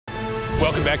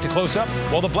Welcome back to Close Up.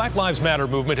 Well, the Black Lives Matter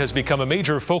movement has become a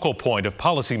major focal point of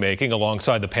policymaking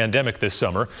alongside the pandemic this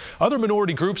summer. Other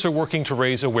minority groups are working to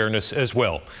raise awareness as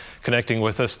well. Connecting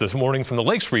with us this morning from the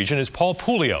Lakes region is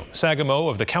Pouliot,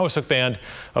 Sagamo of the CloseUp band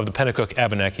of the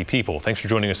Pennacook-Abenaki People. Thanks for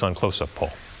joining us on Close Up,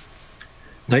 Paul.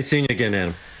 Nice seeing you again,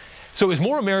 Adam. So as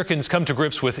more Americans come to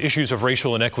grips with issues of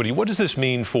racial inequity, what does this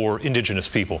mean for indigenous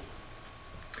people?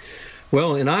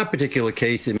 Well, in our particular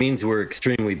case, it means we're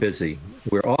extremely busy.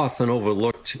 We're often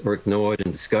overlooked or ignored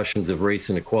in discussions of race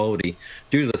and equality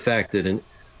due to the fact that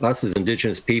us as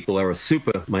indigenous people are a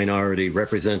super minority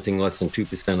representing less than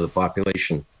 2% of the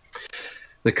population.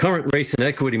 The current race and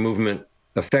equity movement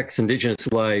affects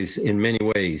indigenous lives in many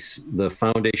ways. The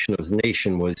foundation of the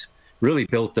nation was really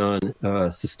built on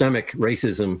systemic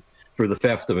racism through the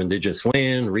theft of indigenous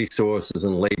land, resources,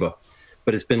 and labor,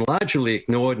 but it's been largely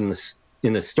ignored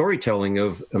in the storytelling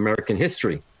of American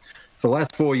history. For the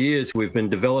last 4 years, we've been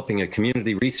developing a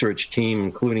community research team,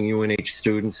 including UNH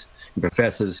students and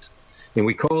professors, and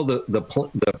we call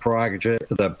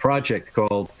the project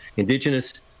called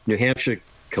Indigenous New Hampshire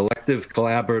Collective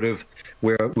Collaborative,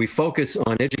 where we focus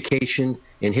on education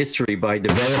and history by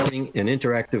developing an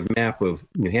interactive map of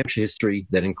New Hampshire history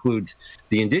that includes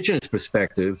the indigenous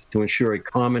perspective to ensure a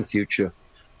common future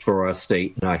for our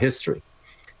state and our history.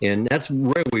 And that's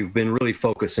where we've been really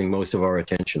focusing most of our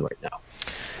attention right now.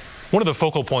 One of the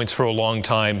focal points for a long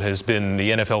time has been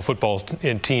the NFL football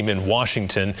team in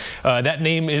Washington. That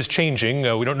name is changing.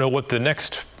 We don't know what the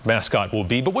next mascot will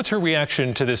be, but what's your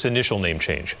reaction to this initial name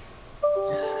change?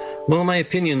 Well, in my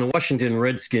opinion, the Washington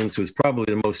Redskins was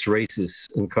probably the most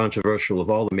racist and controversial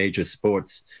of all the major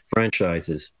sports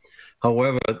franchises.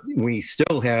 However, we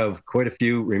still have quite a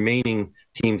few remaining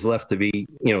teams left to be,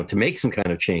 to make some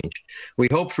kind of change. We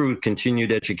hope through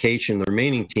continued education, the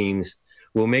remaining teams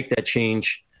will make that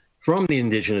change from the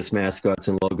indigenous mascots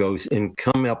and logos and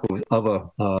come up with other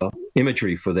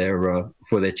imagery for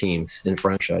their teams and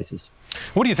franchises.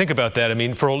 What do you think about that? I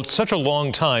mean, for such a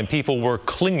long time, people were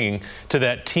clinging to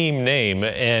that team name,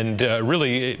 and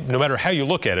really, no matter how you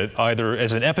look at it, either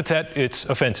as an epithet, it's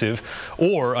offensive,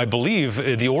 or I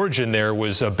believe the origin there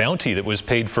was a bounty that was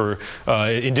paid for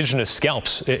indigenous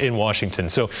scalps in Washington.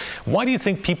 So why do you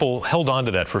think people held on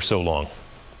to that for so long?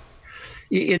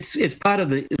 It's part of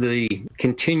the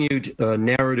continued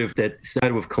narrative that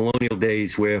started with colonial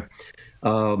days, where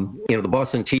the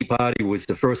Boston Tea Party was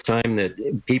the first time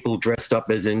that people dressed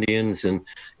up as Indians and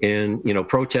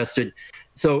protested.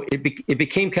 So it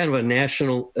became kind of a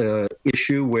national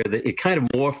issue where it kind of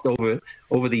morphed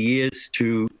over the years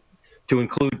to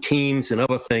include teams and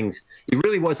other things. It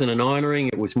really wasn't an honoring.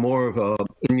 It was more of a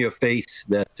in your face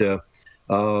that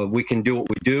we can do what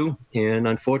we do. And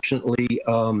unfortunately,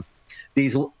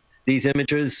 these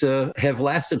images have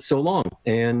lasted so long.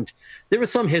 And there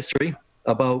is some history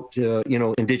about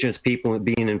indigenous people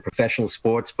being in professional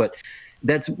sports, but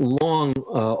that's long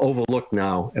overlooked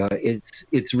now. It's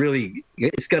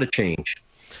got to change.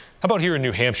 How about here in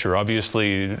New Hampshire?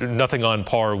 Obviously, nothing on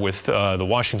par with the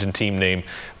Washington team name,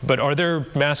 but are there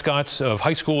mascots of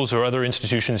high schools or other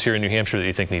institutions here in New Hampshire that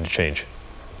you think need to change?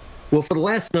 Well, for the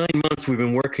last 9 months, we've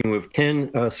been working with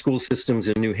 10 school systems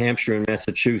in New Hampshire and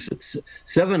Massachusetts,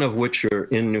 7 of which are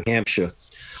in New Hampshire.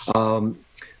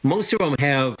 Most of them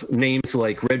have names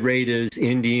like Red Raiders,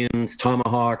 Indians,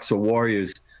 Tomahawks, or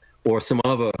Warriors, or some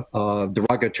other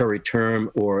derogatory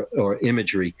term or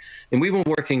imagery. And we've been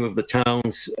working with the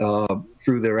towns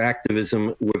through their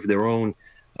activism with their own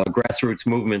grassroots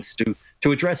movements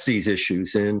to address these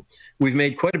issues. And we've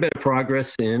made quite a bit of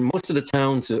progress, and most of the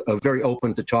towns are very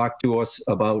open to talk to us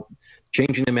about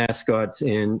changing the mascots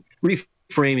and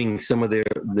reframing some of the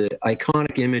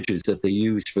iconic images that they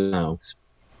use for the towns.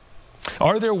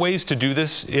 Are there ways to do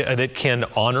this that can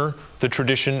honor the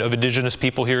tradition of indigenous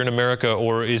people here in America,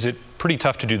 or is it pretty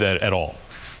tough to do that at all?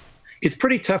 It's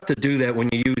pretty tough to do that when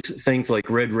you use things like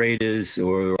Red Raiders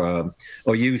or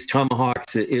use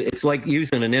tomahawks. It's like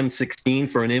using an M16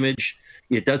 for an image.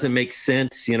 It doesn't make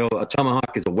sense. A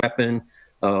tomahawk is a weapon.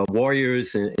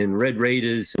 Warriors and Red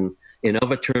Raiders and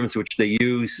other terms which they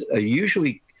use are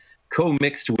usually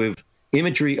co-mixed with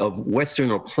imagery of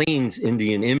Western or Plains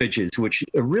Indian images, which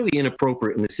are really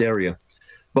inappropriate in this area.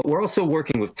 But we're also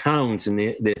working with towns and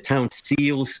their town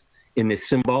seals in the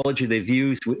symbology they've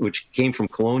used, which came from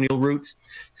colonial roots.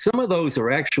 Some of those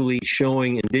are actually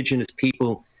showing indigenous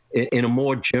people in a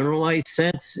more generalized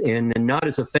sense and not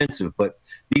as offensive. But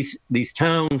these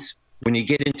towns, when you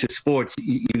get into sports,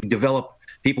 you develop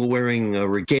people wearing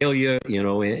regalia,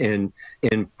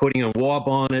 and putting on war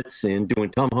bonnets and doing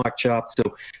tomahawk chops.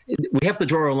 So we have to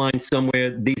draw a line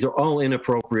somewhere. These are all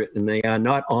inappropriate, and they are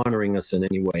not honoring us in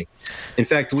any way. In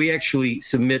fact, we actually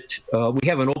we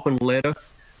have an open letter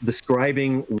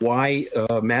describing why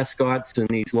mascots and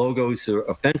these logos are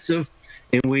offensive.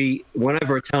 And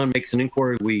whenever a town makes an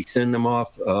inquiry, we send them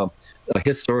off a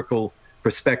historical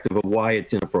perspective of why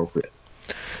it's inappropriate.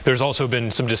 There's also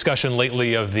been some discussion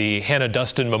lately of the Hannah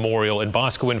Duston Memorial in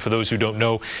Boscawen. For those who don't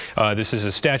know, this is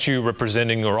a statue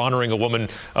representing or honoring a woman.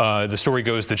 The story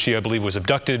goes that she, I believe, was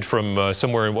abducted from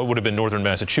somewhere in what would have been northern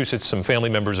Massachusetts. Some family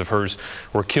members of hers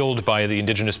were killed by the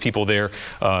indigenous people there.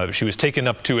 She was taken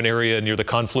up to an area near the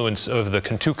confluence of the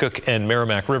Pennacook and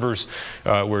Merrimack rivers,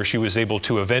 where she was able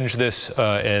to avenge this.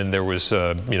 And there was,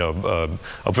 a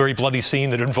very bloody scene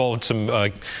that involved some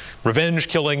revenge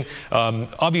killing.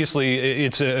 Obviously,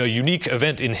 it's a unique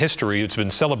event in history. It's been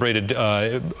celebrated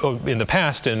in the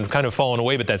past and kind of fallen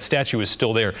away, but that statue is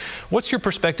still there. What's your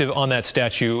perspective on that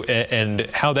statue and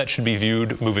how that should be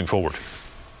viewed moving forward?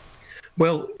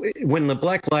 Well, when the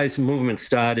Black Lives Movement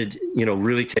started,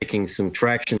 really taking some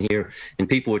traction here, and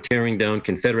people were tearing down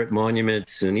Confederate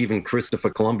monuments and even Christopher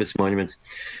Columbus monuments,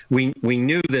 we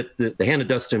knew that the Hannah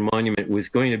Duston Monument was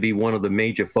going to be one of the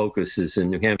major focuses in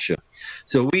New Hampshire.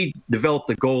 So we developed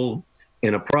the goal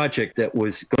in a project that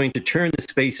was going to turn the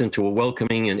space into a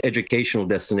welcoming and educational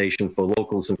destination for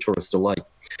locals and tourists alike.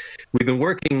 We've been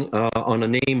working on a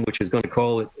name which is going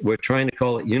to we're trying to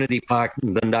call it Unity Park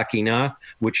Ndakina,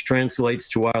 which translates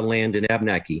to our land in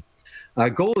Abenaki.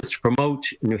 Our goal is to promote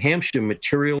New Hampshire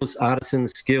materials,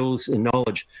 artisans, skills, and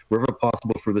knowledge wherever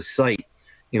possible for the site.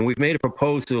 And we've made a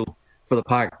proposal for the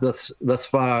park thus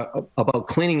far about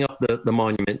cleaning up the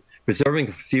monument,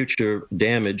 preserving future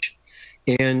damage,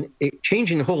 and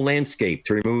changing the whole landscape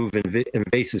to remove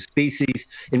invasive species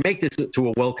and make this to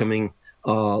a welcoming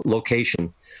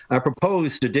location. Our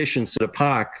proposed additions to the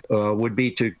park would be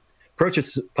to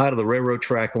purchase part of the railroad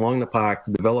track along the park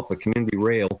to develop a community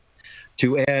rail,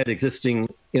 to add existing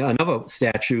other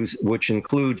statues, which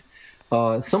include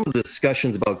some of the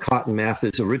discussions about Cotton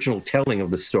Mather's original telling of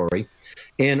the story,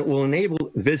 and it will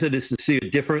enable visitors to see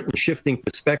different and shifting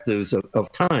perspectives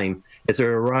of time as they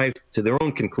arrive to their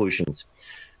own conclusions.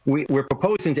 We're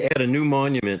proposing to add a new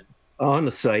monument on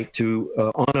the site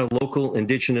to honor local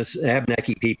indigenous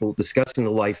Abenaki people discussing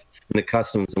the life and the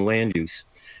customs and land use.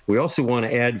 We also want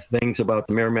to add things about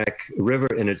the Merrimack River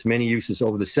and its many uses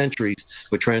over the centuries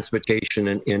for transportation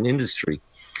and industry.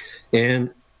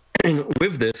 And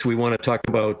with this, we want to talk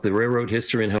about the railroad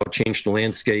history and how it changed the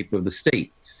landscape of the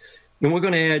state. And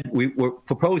we're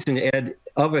proposing to add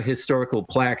other historical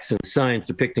plaques and signs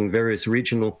depicting various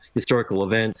regional historical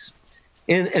events,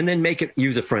 and then make it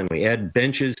user-friendly. Add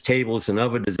benches, tables, and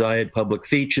other desired public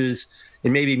features,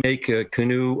 and maybe make a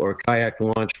canoe or kayak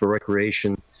launch for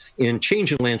recreation, and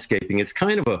change the landscaping. It's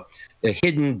kind of a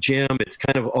hidden gem. It's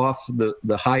kind of off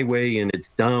the highway, and it's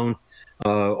down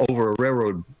over a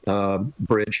railroad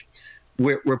bridge.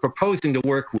 We're proposing to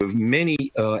work with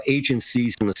many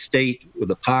agencies in the state, with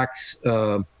the Parks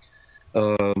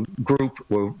group.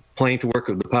 We're planning to work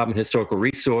with the Department of Historical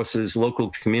Resources, local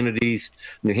communities,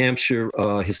 New Hampshire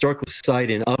Historical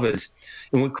Society, and others.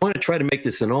 And we're going to try to make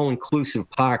this an all-inclusive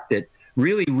park that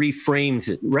really reframes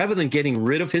it. Rather than getting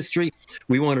rid of history,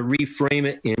 we want to reframe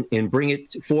it and bring it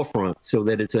to forefront so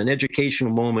that it's an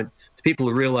educational moment to people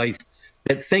to realize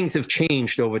that things have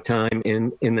changed over time,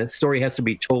 and the story has to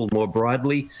be told more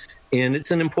broadly. And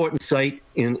it's an important site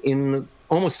in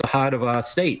almost the heart of our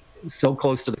state, so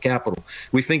close to the capital.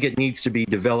 We think it needs to be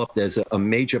developed as a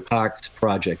major parks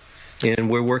project, and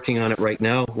we're working on it right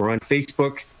now. We're on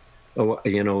Facebook.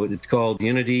 It's called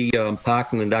Unity Park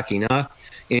Ndakina,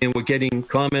 and we're getting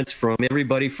comments from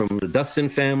everybody from the Dustin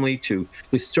family to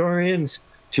historians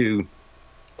to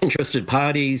interested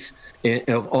parties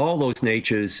of all those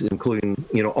natures, including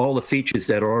all the features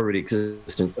that are already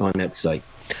existent on that site.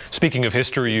 Speaking of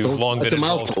history, you've long been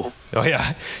involved. Oh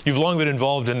yeah, you've long been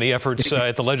involved in the efforts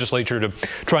at the legislature to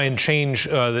try and change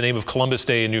the name of Columbus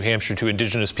Day in New Hampshire to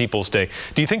Indigenous Peoples Day.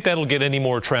 Do you think that'll get any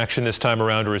more traction this time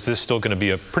around, or is this still going to be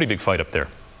a pretty big fight up there?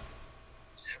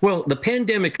 Well, the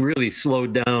pandemic really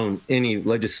slowed down any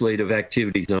legislative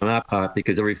activities on our part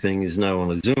because everything is now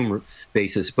on a Zoom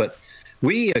basis. But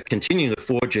we continue to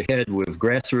forge ahead with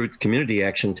grassroots community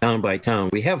action town by town.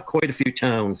 We have quite a few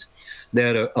towns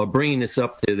that are bringing this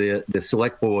up to the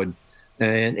select board,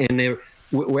 and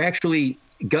we're actually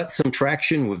got some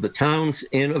traction with the towns,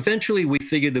 and eventually we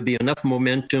figured there'd be enough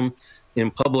momentum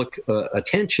and public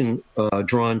attention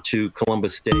drawn to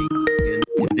Columbus Day and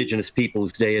Indigenous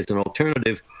Peoples Day as an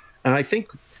alternative. And I think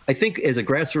as a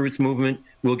grassroots movement,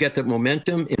 we'll get that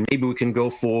momentum, and maybe we can go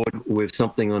forward with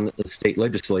something on the state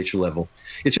legislature level.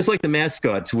 It's just like the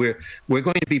mascots. We're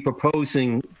going to be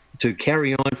proposing to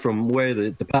carry on from where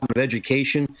the Department of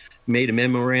Education made a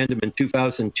memorandum in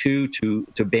 2002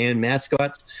 to ban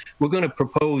mascots. We're going to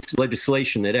propose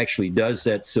legislation that actually does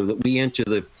that, so that we enter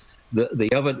the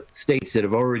other states that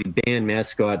have already banned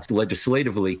mascots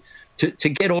legislatively to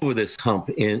get over this hump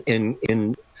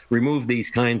and remove these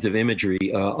kinds of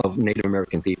imagery of Native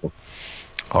American people.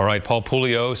 All right, Paul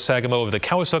Pouliot, Sagamo of the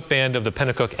CloseUp Band of the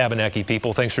Pennacook-Abenaki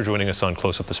People. Thanks for joining us on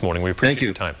Close Up this morning. We appreciate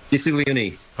your time. Thank you.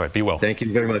 All right, be well. Thank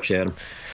you very much, Adam.